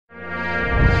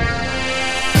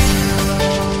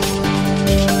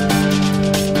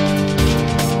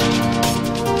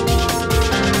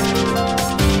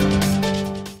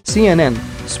CNN.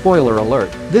 Spoiler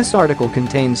alert. This article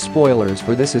contains spoilers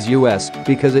for This Is US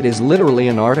because it is literally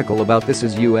an article about This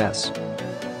Is US.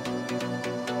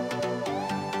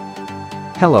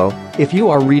 Hello, if you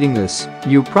are reading this,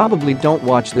 you probably don't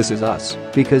watch This Is Us,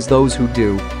 because those who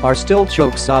do are still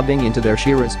choke-sobbing into their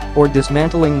Shiras or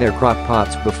dismantling their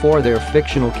crock-pots before their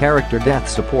fictional character death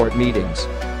support meetings.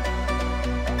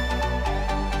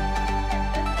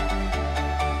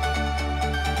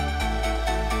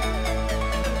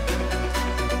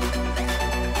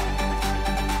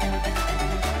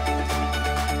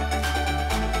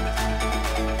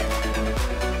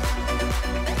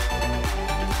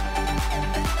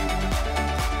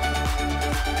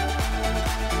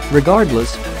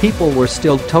 Regardless, people were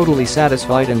still totally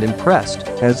satisfied and impressed,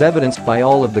 as evidenced by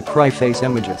all of the cry-face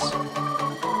images.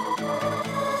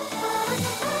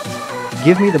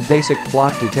 Give me the basic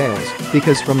plot details,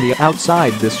 because from the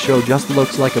outside this show just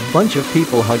looks like a bunch of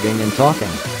people hugging and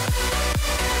talking.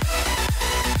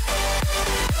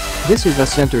 This Is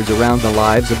Us centers around the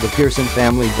lives of the Pearson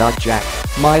family. Jack,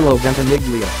 Milo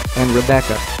Ventimiglia, and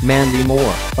Rebecca, Mandy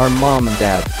Moore, are mom and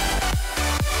dad.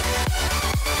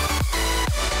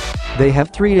 They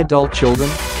have 3 adult children: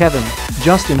 Kevin,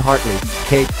 Justin Hartley,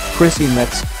 Kate, Chrissy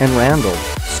Metz, and Randall,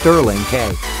 Sterling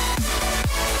K.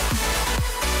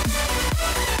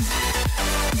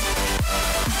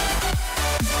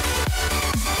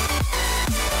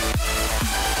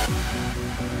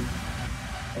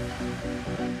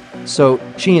 So,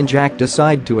 she and Jack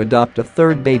decide to adopt a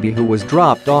third baby who was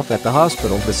dropped off at the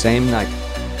hospital the same night.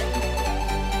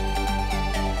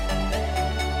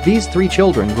 These 3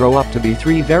 children grow up to be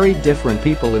 3 very different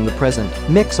people in the present,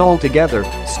 mix all together,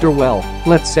 stir well,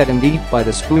 let set and eat by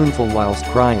the spoonful whilst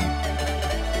crying.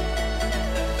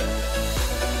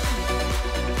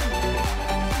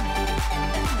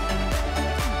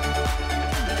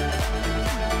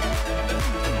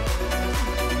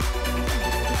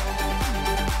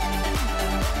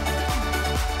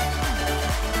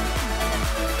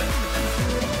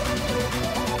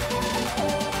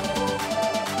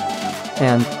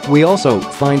 And we also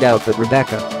find out that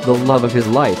Rebecca, the love of his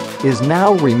life, is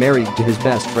now remarried to his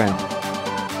best friend.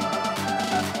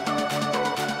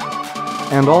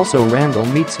 And also Randall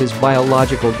meets his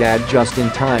biological dad just in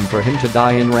time for him to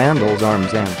die in Randall's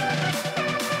arms. And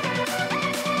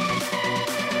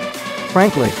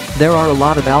frankly, there are a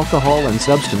lot of alcohol and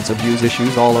substance abuse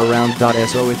issues all around.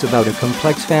 So it's about a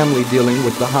complex family dealing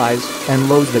with the highs and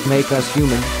lows that make us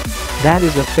human. That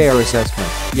is a fair assessment,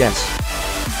 yes.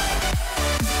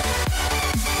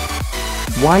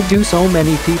 Why do so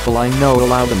many people I know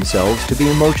allow themselves to be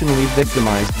emotionally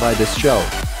victimized by this show?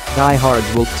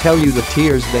 Diehards will tell you the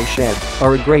tears they shed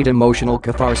are a great emotional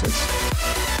catharsis.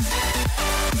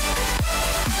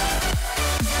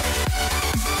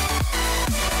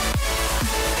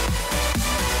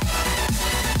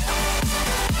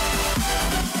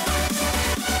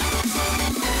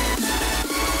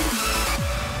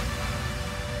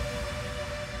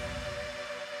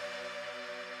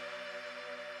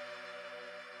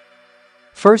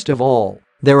 First of all,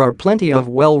 there are plenty of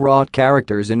well-wrought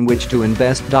characters in which to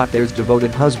invest. There's devoted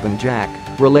husband Jack,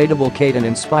 relatable Kate, and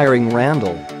inspiring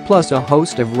Randall, plus a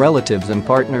host of relatives and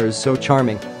partners so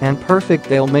charming and perfect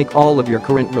they'll make all of your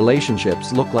current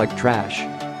relationships look like trash.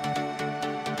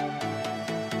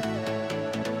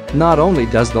 Not only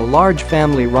does the large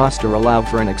family roster allow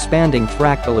for an expanding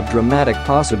fractal of dramatic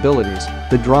possibilities,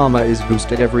 the drama is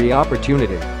boosted every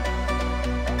opportunity.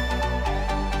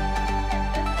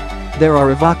 There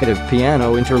are evocative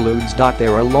piano interludes.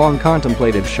 There are long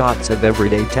contemplative shots of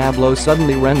everyday tableaux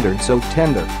suddenly rendered so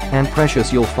tender and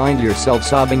precious you'll find yourself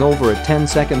sobbing over a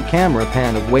 10-second camera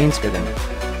pan of wainscoting.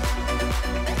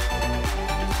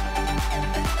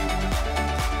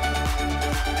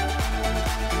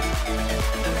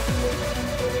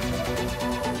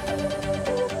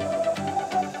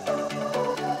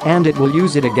 And it will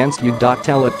use it against you.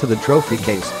 Tell it to the trophy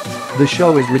case. The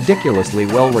show is ridiculously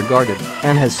well regarded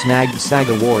and has snagged SAG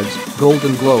Awards,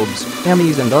 Golden Globes,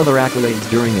 Emmys and other accolades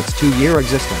during its 2-year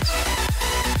existence.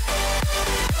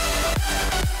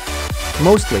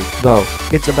 Mostly, though,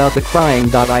 it's about the crying.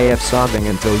 If sobbing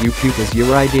until you puke is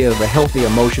your idea of a healthy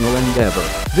emotional endeavor,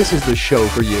 this is the show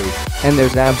for you, and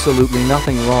there's absolutely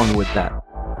nothing wrong with that.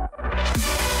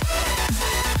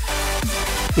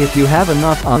 If you have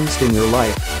enough angst in your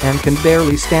life and can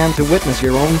barely stand to witness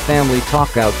your own family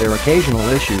talk out their occasional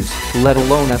issues, let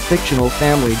alone a fictional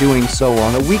family doing so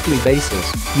on a weekly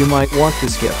basis, you might want to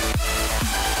skip.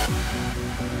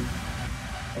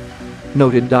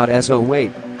 Noted. So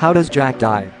wait, how does Jack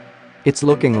die? It's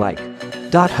looking like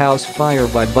house fire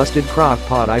by busted crock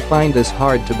pot. I find this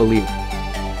hard to believe.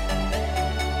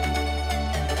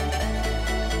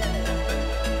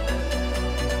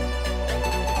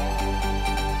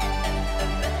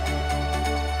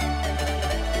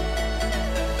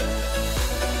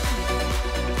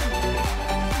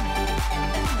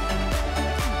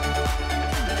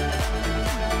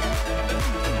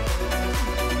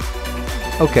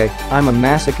 Okay, I'm a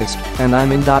masochist, and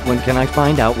I'm in. When can I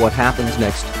find out what happens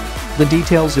next? The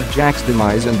details of Jack's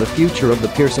demise and the future of the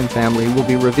Pearson family will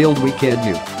be revealed, we kid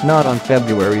you, not on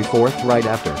February 4th, right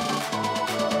after.